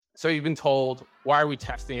So you've been told, why are we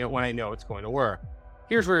testing it when I know it's going to work?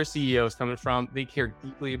 Here's where a CEO is coming from. They care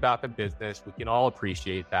deeply about the business. We can all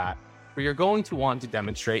appreciate that. But you're going to want to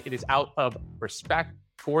demonstrate it is out of respect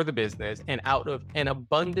for the business and out of an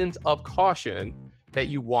abundance of caution that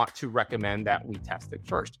you want to recommend that we test it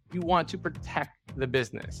first. You want to protect the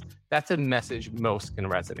business. That's a message most can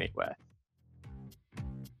resonate with.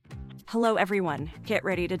 Hello, everyone. Get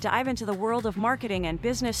ready to dive into the world of marketing and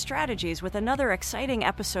business strategies with another exciting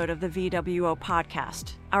episode of the VWO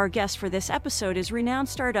podcast. Our guest for this episode is renowned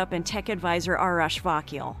startup and tech advisor Arash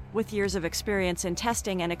Vakil. With years of experience in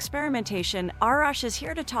testing and experimentation, Arash is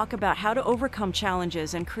here to talk about how to overcome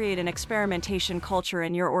challenges and create an experimentation culture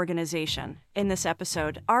in your organization. In this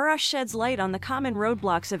episode, Arash sheds light on the common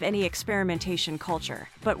roadblocks of any experimentation culture.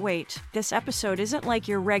 But wait, this episode isn't like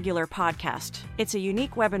your regular podcast. It's a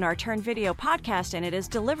unique webinar turned video podcast, and it is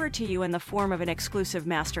delivered to you in the form of an exclusive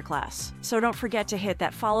masterclass. So don't forget to hit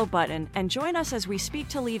that follow button and join us as we speak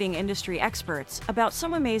to leading industry experts about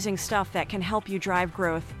some amazing stuff that can help you drive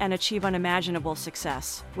growth and achieve unimaginable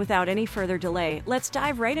success. Without any further delay, let's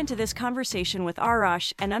dive right into this conversation with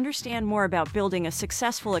Arash and understand more about building a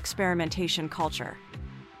successful experimentation culture.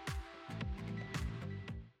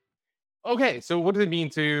 Okay, so what does it mean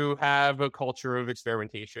to have a culture of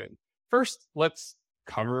experimentation? First, let's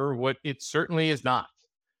cover what it certainly is not.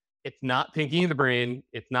 It's not thinking in the brain.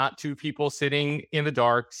 It's not two people sitting in the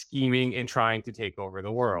dark, scheming and trying to take over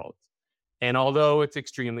the world. And although it's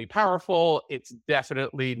extremely powerful, it's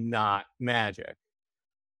definitely not magic.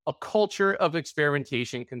 A culture of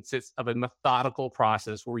experimentation consists of a methodical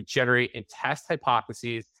process where we generate and test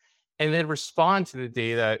hypotheses and then respond to the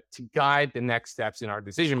data to guide the next steps in our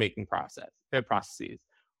decision-making processes.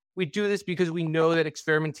 We do this because we know that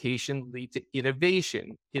experimentation leads to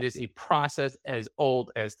innovation. It is a process as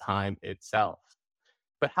old as time itself.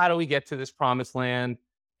 But how do we get to this promised land?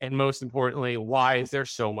 And most importantly, why is there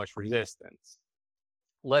so much resistance?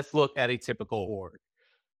 Let's look at a typical org.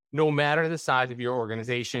 No matter the size of your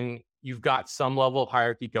organization, you've got some level of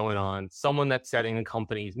hierarchy going on, someone that's setting the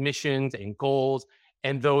company's missions and goals,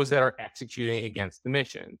 and those that are executing against the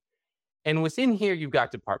mission. And within here, you've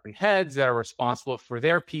got department heads that are responsible for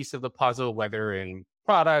their piece of the puzzle, whether in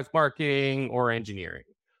product, marketing, or engineering.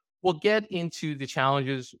 We'll get into the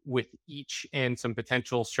challenges with each and some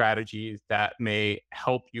potential strategies that may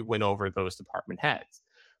help you win over those department heads.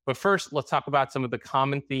 But first, let's talk about some of the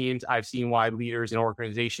common themes I've seen why leaders and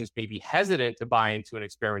organizations may be hesitant to buy into an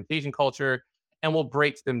experimentation culture, and we'll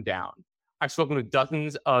break them down. I've spoken with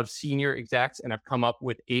dozens of senior execs, and I've come up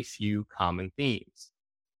with a few common themes.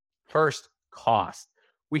 First, cost.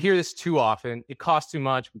 We hear this too often. It costs too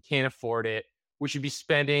much. We can't afford it. We should be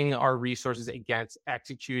spending our resources against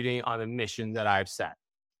executing on the mission that I've set.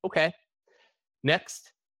 Okay.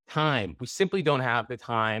 Next, time. We simply don't have the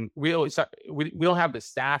time. We don't have the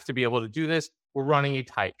staff to be able to do this. We're running a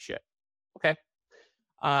tight ship. Okay.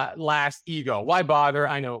 Last, ego. Why bother?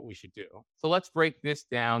 I know what we should do. So let's break this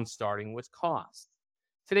down, starting with cost.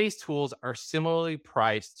 Today's tools are similarly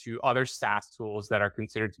priced to other SaaS tools that are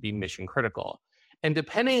considered to be mission critical. And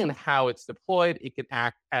depending on how it's deployed, it can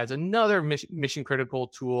act as another mission critical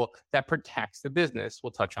tool that protects the business.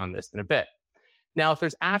 We'll touch on this in a bit. Now, if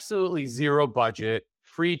there's absolutely zero budget,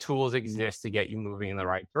 free tools exist to get you moving in the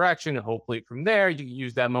right direction. And hopefully from there, you can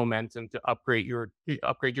use that momentum to upgrade your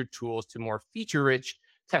tools to more feature-rich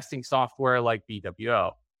testing software like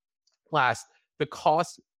VWO. Last, the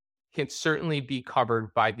cost can certainly be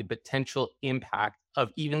covered by the potential impact of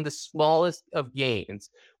even the smallest of gains,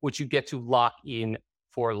 which you get to lock in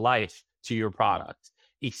for life to your product.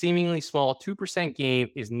 A seemingly small 2% gain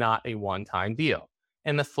is not a one-time deal.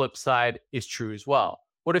 And the flip side is true as well.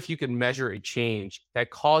 What if you could measure a change that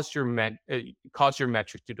caused your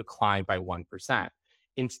metric to decline by 1%?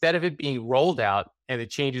 Instead of it being rolled out and the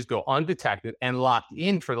changes go undetected and locked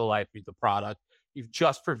in for the life of the product, you've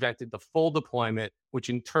just prevented the full deployment, which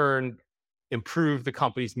in turn improved the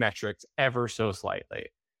company's metrics ever so slightly.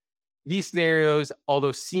 These scenarios,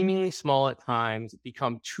 although seemingly small at times,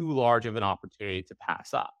 become too large of an opportunity to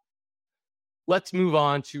pass up. Let's move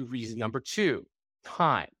on to reason number 2,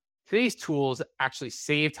 time. Today's tools actually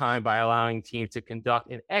save time by allowing teams to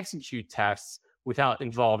conduct and execute tests without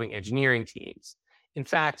involving engineering teams. In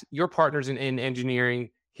fact, your partners in engineering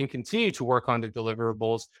can continue to work on their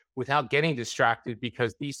deliverables without getting distracted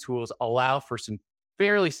because these tools allow for some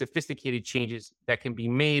fairly sophisticated changes that can be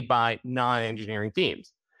made by non-engineering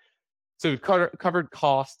teams. So we've covered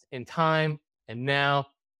cost and time, and now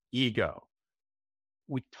ego.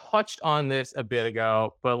 We touched on this a bit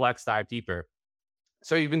ago, but let's dive deeper.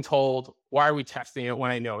 So you've been told, why are we testing it when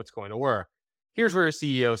I know it's going to work? Here's where a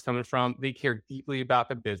CEO is coming from. They care deeply about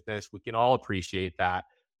the business. We can all appreciate that.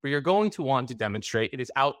 But you're going to want to demonstrate it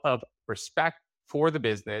is out of respect for the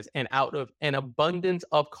business and out of an abundance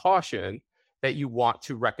of caution that you want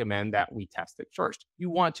to recommend that we test it first. You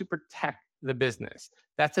want to protect the business.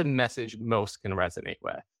 That's a message most can resonate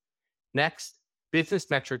with. Next, business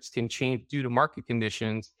metrics can change due to market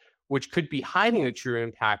conditions, which could be hiding the true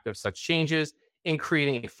impact of such changes and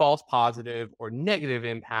creating a false positive or negative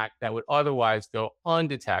impact that would otherwise go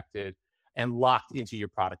undetected and locked into your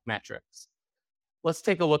product metrics. Let's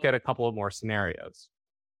take a look at a couple of more scenarios.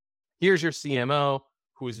 Here's your CMO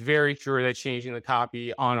who is very sure that changing the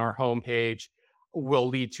copy on our homepage will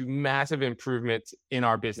lead to massive improvements in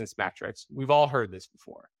our business metrics. We've all heard this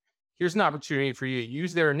before. Here's an opportunity for you to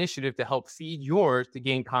use their initiative to help feed yours to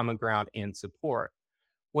gain common ground and support.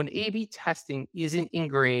 When A/B testing isn't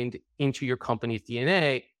ingrained into your company's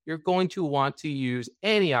DNA, you're going to want to use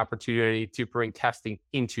any opportunity to bring testing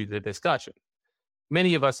into the discussion.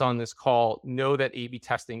 Many of us on this call know that A/B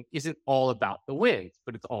testing isn't all about the wins,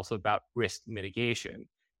 but it's also about risk mitigation.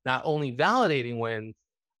 Not only validating wins,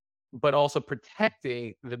 but also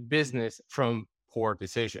protecting the business from poor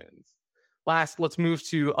decisions. Last, let's move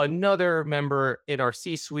to another member in our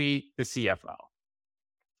C-suite, the CFO.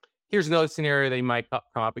 Here's another scenario they might come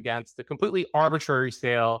up against, the completely arbitrary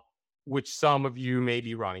sale, which some of you may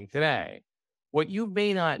be running today. What you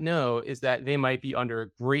may not know is that they might be under a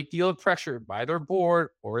great deal of pressure by their board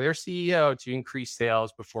or their CEO to increase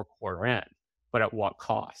sales before quarter end, but at what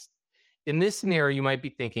cost? In this scenario, you might be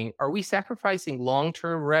thinking, are we sacrificing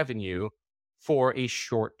long-term revenue for a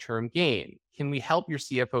short-term gain? Can we help your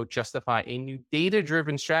CFO justify a new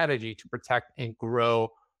data-driven strategy to protect and grow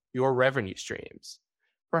your revenue streams?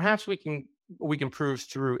 Perhaps we can prove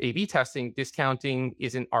through A/B testing discounting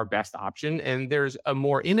isn't our best option, and there's a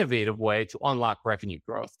more innovative way to unlock revenue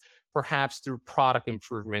growth, perhaps through product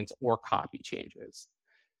improvements or copy changes.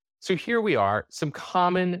 So here we are, some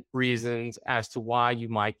common reasons as to why you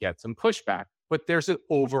might get some pushback, but there's an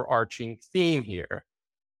overarching theme here.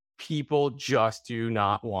 People just do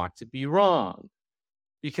not want to be wrong,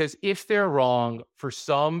 because if they're wrong, for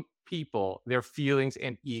some people, their feelings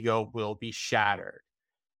and ego will be shattered.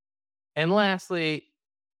 And lastly,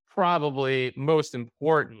 probably most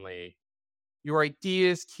importantly, your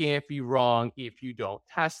ideas can't be wrong if you don't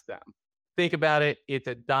test them. Think about it. It's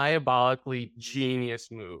a diabolically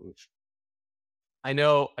genius move. I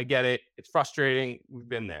know, I get it. It's frustrating. We've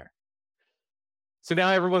been there. So now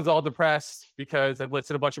everyone's all depressed because I've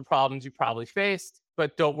listed a bunch of problems you probably faced.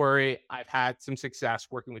 But don't worry, I've had some success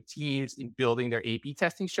working with teams in building their A/B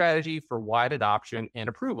testing strategy for wide adoption and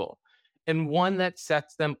approval, and one that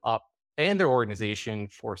sets them up and their organization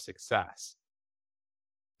for success.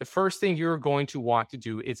 The first thing you're going to want to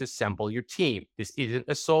do is assemble your team. This isn't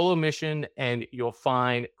a solo mission, and you'll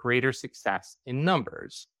find greater success in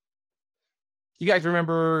numbers. You guys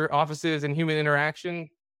remember offices and human interaction?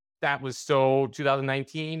 That was so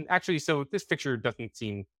 2019. Actually, so this picture doesn't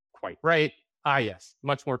seem quite right. Yes,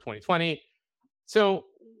 much more 2020. So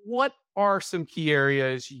what are some key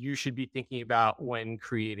areas you should be thinking about when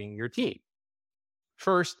creating your team?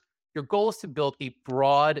 First, your goal is to build a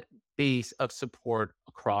broad base of support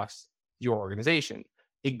across your organization,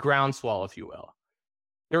 a groundswell, if you will.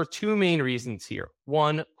 There are two main reasons here.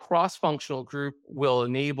 One, cross-functional group will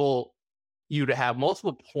enable you to have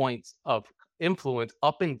multiple points of influence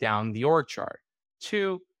up and down the org chart.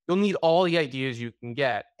 Two, you'll need all the ideas you can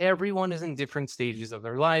get. Everyone is in different stages of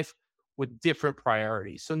their life with different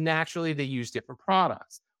priorities. So naturally, they use different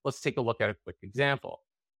products. Let's take a look at a quick example.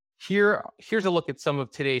 Here's a look at some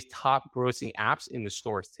of today's top grossing apps in the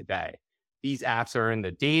stores today. These apps are in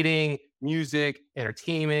the dating, music,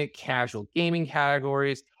 entertainment, casual gaming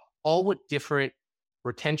categories, all with different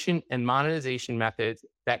retention and monetization methods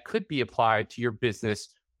that could be applied to your business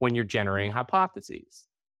when you're generating hypotheses.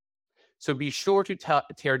 So be sure to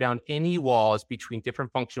tear down any walls between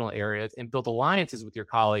different functional areas and build alliances with your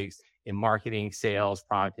colleagues in marketing, sales,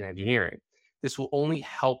 product, and engineering. This will only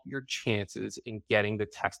help your chances in getting the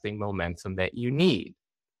testing momentum that you need.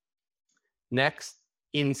 Next,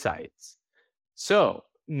 insights. So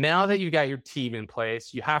now that you got your team in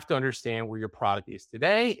place, you have to understand where your product is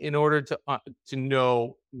today in order to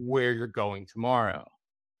know where you're going tomorrow.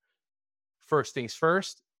 First things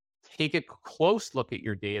first, take a close look at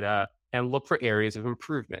your data and look for areas of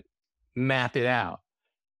improvement. Map it out.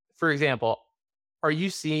 For example, are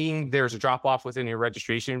you seeing there's a drop off within your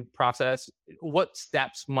registration process? What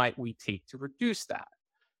steps might we take to reduce that?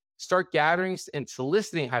 Start gathering and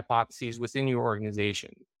soliciting hypotheses within your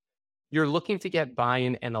organization. You're looking to get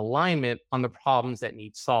buy-in and alignment on the problems that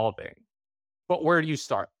need solving. But where do you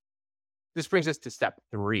start? This brings us to step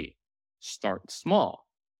 3, start small.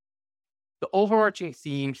 The overarching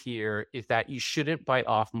theme here is that you shouldn't bite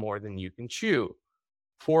off more than you can chew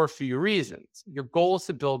for a few reasons. Your goal is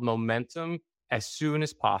to build momentum as soon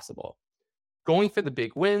as possible. Going for the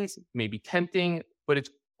big wins may be tempting, but it's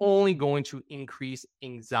only going to increase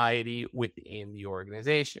anxiety within the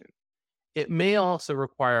organization. It may also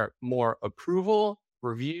require more approval,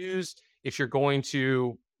 reviews, if you're going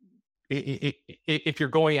to if you're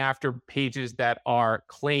going after pages that are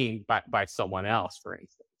claimed by someone else, for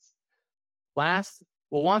instance. Last,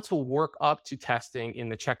 we'll want to work up to testing in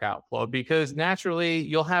the checkout flow because naturally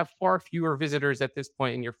you'll have far fewer visitors at this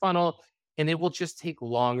point in your funnel, and it will just take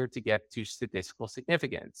longer to get to statistical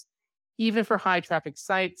significance. Even for high traffic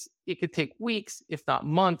sites, it could take weeks, if not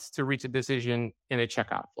months, to reach a decision in a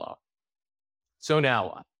checkout flow. So now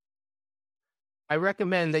what? I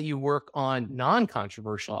recommend that you work on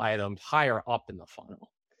non-controversial items higher up in the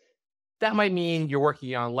funnel. That might mean you're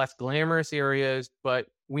working on less glamorous areas, but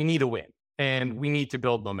we need a win and we need to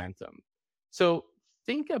build momentum. So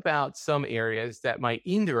think about some areas that might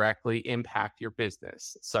indirectly impact your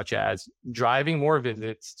business, such as driving more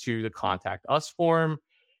visits to the Contact Us form,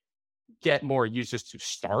 get more users to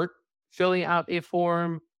start filling out a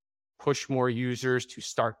form, push more users to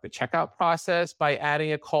start the checkout process by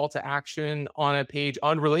adding a call to action on a page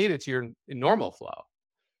unrelated to your normal flow.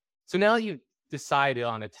 So now that you've decided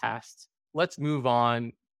on a test, let's move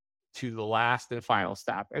on to the last and final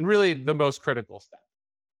step, and really the most critical step.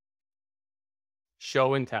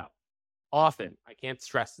 Show and tell. Often, I can't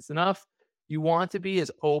stress this enough, you want to be as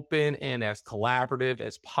open and as collaborative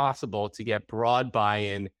as possible to get broad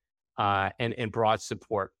buy-in and broad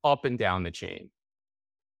support up and down the chain.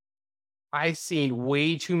 I've seen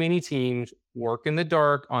way too many teams work in the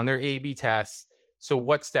dark on their A/B tests. So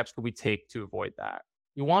what steps could we take to avoid that?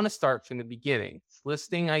 You want to start from the beginning,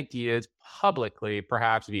 listing ideas publicly,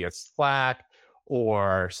 perhaps via Slack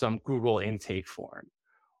or some Google intake form.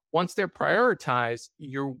 Once they're prioritized,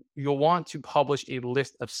 you'll want to publish a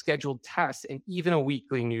list of scheduled tests and even a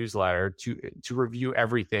weekly newsletter to review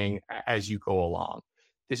everything as you go along.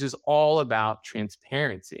 This is all about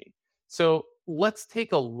transparency. So let's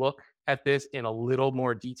take a look at this in a little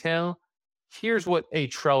more detail. Here's what a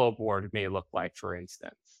Trello board may look like, for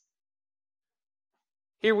instance.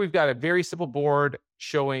 Here we've got a very simple board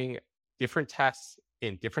showing different tests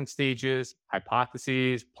in different stages,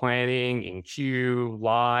 hypotheses, planning, in queue,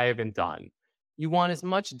 live, and done. You want as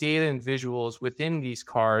much data and visuals within these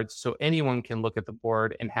cards so anyone can look at the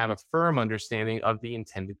board and have a firm understanding of the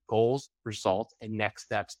intended goals, results, and next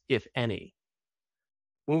steps, if any.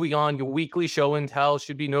 Moving on, your weekly show and tell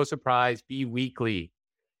should be no surprise, be weekly.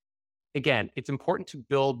 Again, it's important to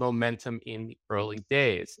build momentum in the early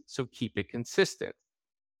days, so keep it consistent.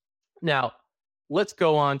 Now, let's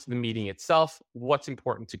go on to the meeting itself. What's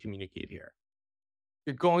important to communicate here?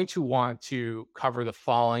 You're going to want to cover the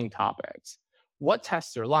following topics. What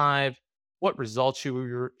tests are live? What results should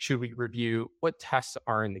we review? What tests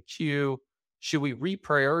are in the queue? Should we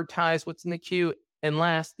reprioritize what's in the queue? And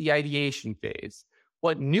last, the ideation phase.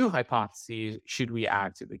 What new hypotheses should we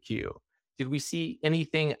add to the queue? Did we see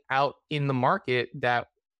anything out in the market that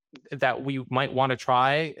we might want to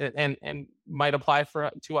try and might apply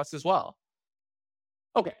to us as well?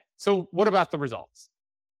 Okay, so what about the results?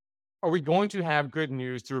 Are we going to have good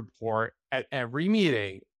news to report at every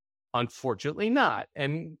meeting? Unfortunately not,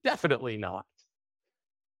 and definitely not.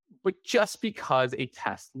 But just because a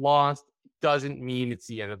test lost doesn't mean it's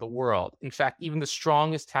the end of the world. In fact, even the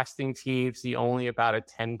strongest testing teams see only about a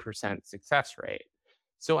 10% success rate.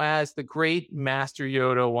 So as the great Master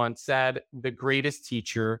Yoda once said, the greatest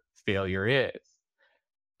teacher failure is.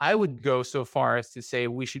 I would go so far as to say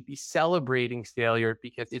we should be celebrating failure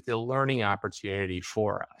because it's a learning opportunity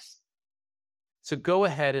for us. So go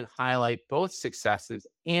ahead and highlight both successes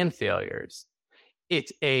and failures.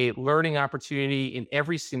 It's a learning opportunity in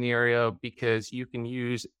every scenario because you can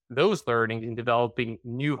use those learnings in developing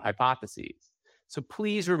new hypotheses. So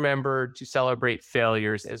please remember to celebrate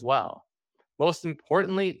failures as well. Most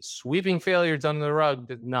importantly, sweeping failures under the rug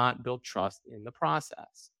does not build trust in the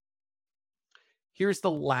process. Here's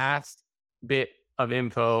the last bit of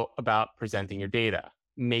info about presenting your data.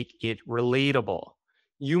 Make it relatable.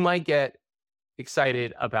 You might get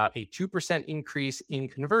excited about a 2% increase in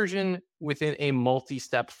conversion within a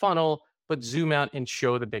multi-step funnel, but zoom out and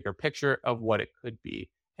show the bigger picture of what it could be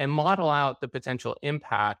and model out the potential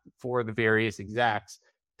impact for the various execs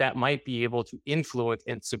that might be able to influence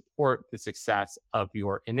and support the success of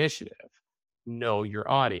your initiative. Know your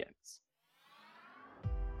audience.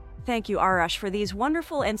 Thank you, Arash, for these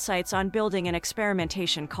wonderful insights on building an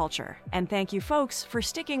experimentation culture. And thank you, folks, for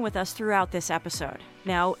sticking with us throughout this episode.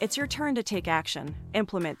 Now, it's your turn to take action.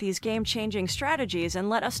 Implement these game-changing strategies and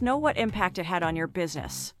let us know what impact it had on your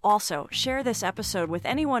business. Also, share this episode with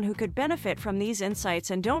anyone who could benefit from these insights,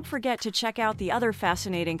 and don't forget to check out the other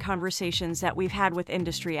fascinating conversations that we've had with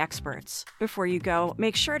industry experts. Before you go,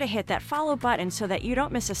 make sure to hit that follow button so that you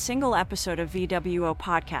don't miss a single episode of VWO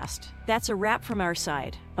Podcast. That's a wrap from our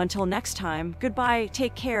side. Until next time, goodbye,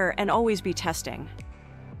 take care, and always be testing.